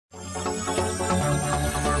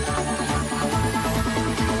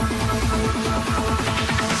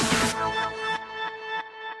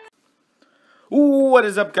What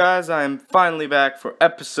is up, guys? I'm finally back for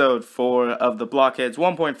episode 4 of the Blockheads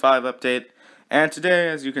 1.5 update, and today,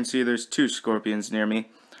 as you can see, there's 2 scorpions near me.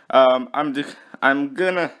 I'm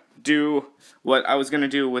gonna do what I was gonna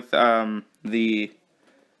do with the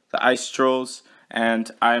ice trolls, and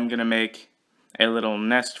I'm gonna make a little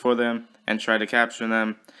nest for them and try to capture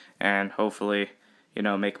them, and hopefully,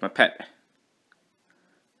 make them a pet.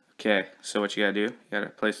 Okay, so what you gotta do? You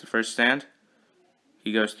gotta place the first stand.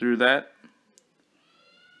 He goes through that.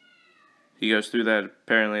 He goes through that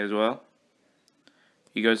apparently as well.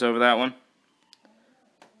 He goes over that one.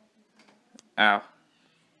 Ow.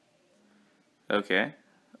 Okay.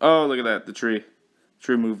 Oh, look at that. The tree.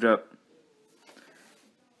 Tree moved up.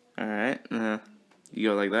 Alright. You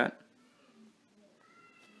go like that.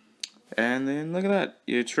 And then look at that.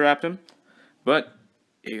 You trapped him. But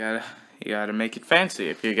you gotta make it fancy.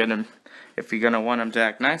 If you're gonna want him to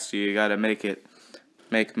act nice to you, you gotta make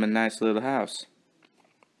him a nice little house.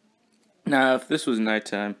 Now, if this was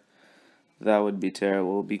nighttime, that would be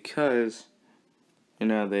terrible because,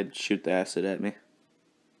 they'd shoot the acid at me.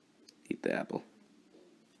 Eat the apple.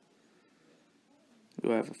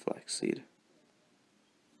 Do I have a flax seed?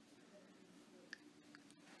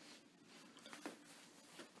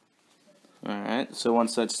 Alright, so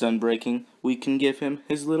once that's done breaking, we can give him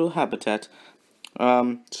his little habitat.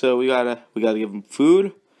 So we gotta give him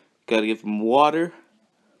food, gotta give him water,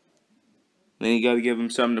 then you gotta give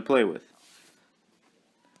him something to play with.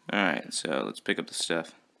 Alright, so let's pick up the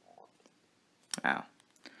stuff. Ow.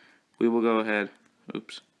 We will go ahead, we'll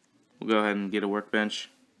go ahead and get a workbench.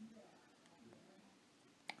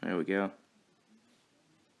 There we go.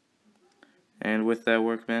 And with that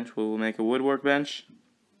workbench, we will make a wood workbench.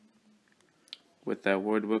 With that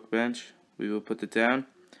wood workbench, we will put it down,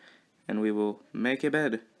 and we will make a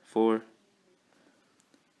bed for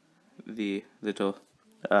the little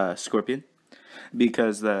scorpion,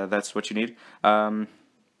 because that's what you need.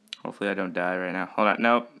 Hopefully I don't die right now. Hold on.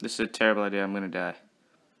 No, this is a terrible idea. I'm gonna die.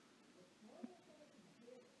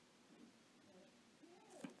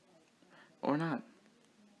 Or not.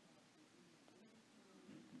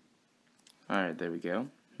 Alright, there we go.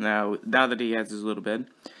 Now that he has his little bed,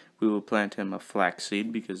 we will plant him a flax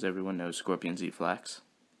seed, because everyone knows scorpions eat flax.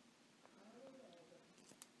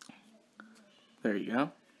 There you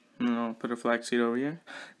go. And I'll put a flax seed over here,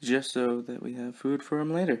 just so that we have food for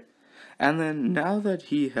him later. And then, now that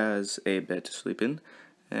he has a bed to sleep in,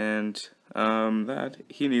 and that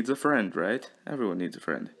he needs a friend, right? Everyone needs a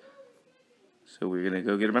friend. So we're gonna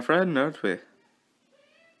go get him a friend, aren't we?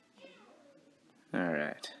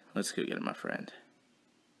 Alright, let's go get him a friend.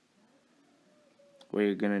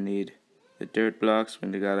 We're gonna need the dirt blocks. We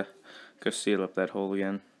gotta go seal up that hole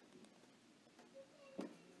again.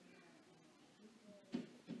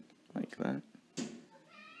 Like that.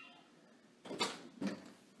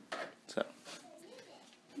 So.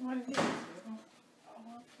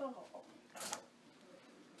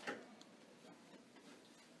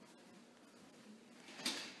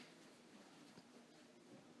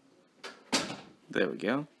 There we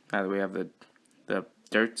go. Now that we have the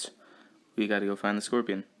dirt, we gotta go find the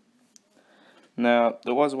scorpion. Now,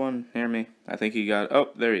 there was one near me. I think he got... Oh,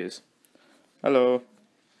 there he is. Hello.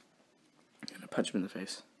 I'm gonna punch him in the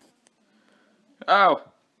face. Ow!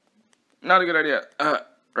 Not a good idea.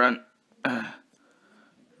 Run.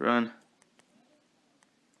 Run.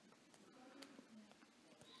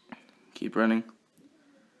 Keep running.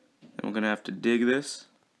 And we're gonna have to dig this.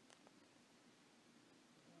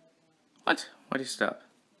 What? Why'd he stop?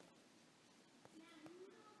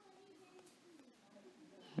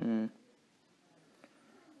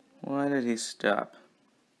 Why did he stop?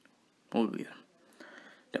 We'll get him.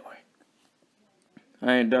 Don't worry.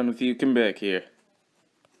 I ain't done with you. Come back here.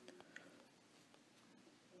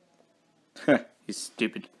 He's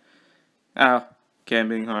stupid. Ow. Okay, I'm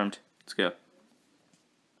being harmed. Let's go.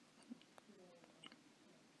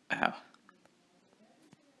 Ow.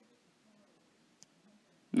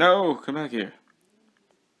 No! Come back here.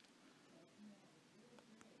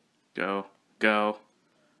 Go. Go.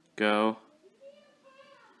 Go.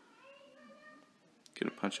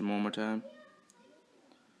 Gonna punch him one more time.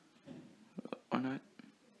 Why not?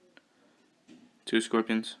 2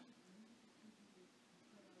 scorpions.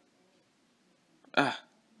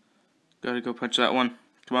 Gotta go punch that one.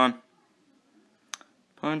 Come on.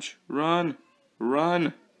 Punch. Run.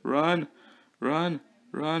 Run. Run. Run.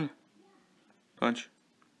 Run. Punch.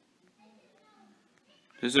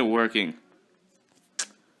 This isn't working.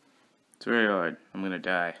 It's very hard. I'm gonna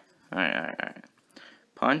die. Alright.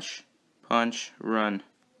 Punch. Punch. Run.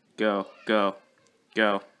 Go. Go.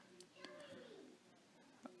 Go.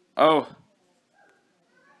 Oh.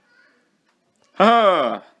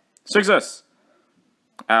 Ah! Success!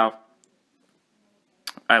 Ow.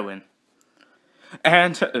 I win.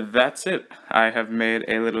 And that's it. I have made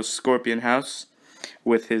a little scorpion house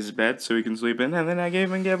with his bed so he can sleep in, and then I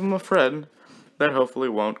gave him a friend that hopefully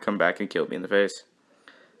won't come back and kill me in the face.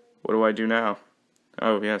 What do I do now?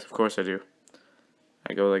 Oh, yes, of course I do.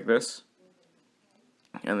 I go like this,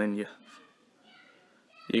 and then you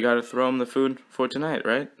gotta throw him the food for tonight,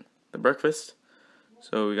 right? The breakfast.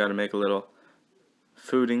 So we gotta make a little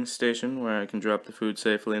fooding station where I can drop the food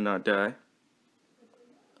safely and not die.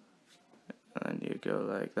 And you go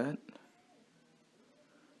like that.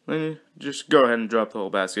 Then you just go ahead and drop the whole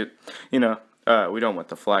basket. You know, we don't want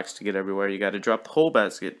the flax to get everywhere. You gotta drop the whole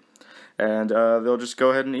basket. And they'll just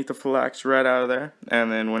go ahead and eat the flax right out of there.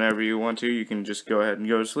 And then whenever you want to, you can just go ahead and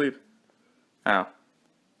go to sleep. Ow.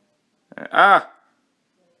 Ah!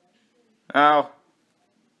 Ow.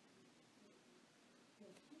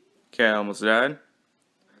 Okay, I almost died.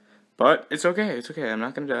 But it's okay, it's okay. I'm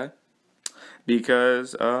not gonna die.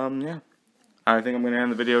 Because, yeah. I think I'm going to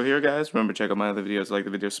end the video here, guys. Remember, check out my other videos, like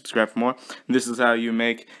the video, subscribe for more. This is how you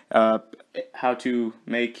make, how to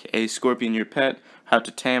make a scorpion your pet, how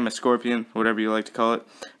to tame a scorpion, whatever you like to call it,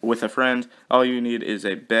 with a friend. All you need is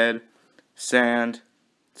a bed, sand,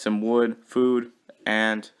 some wood, food,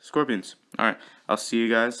 and scorpions. Alright, I'll see you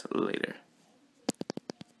guys later.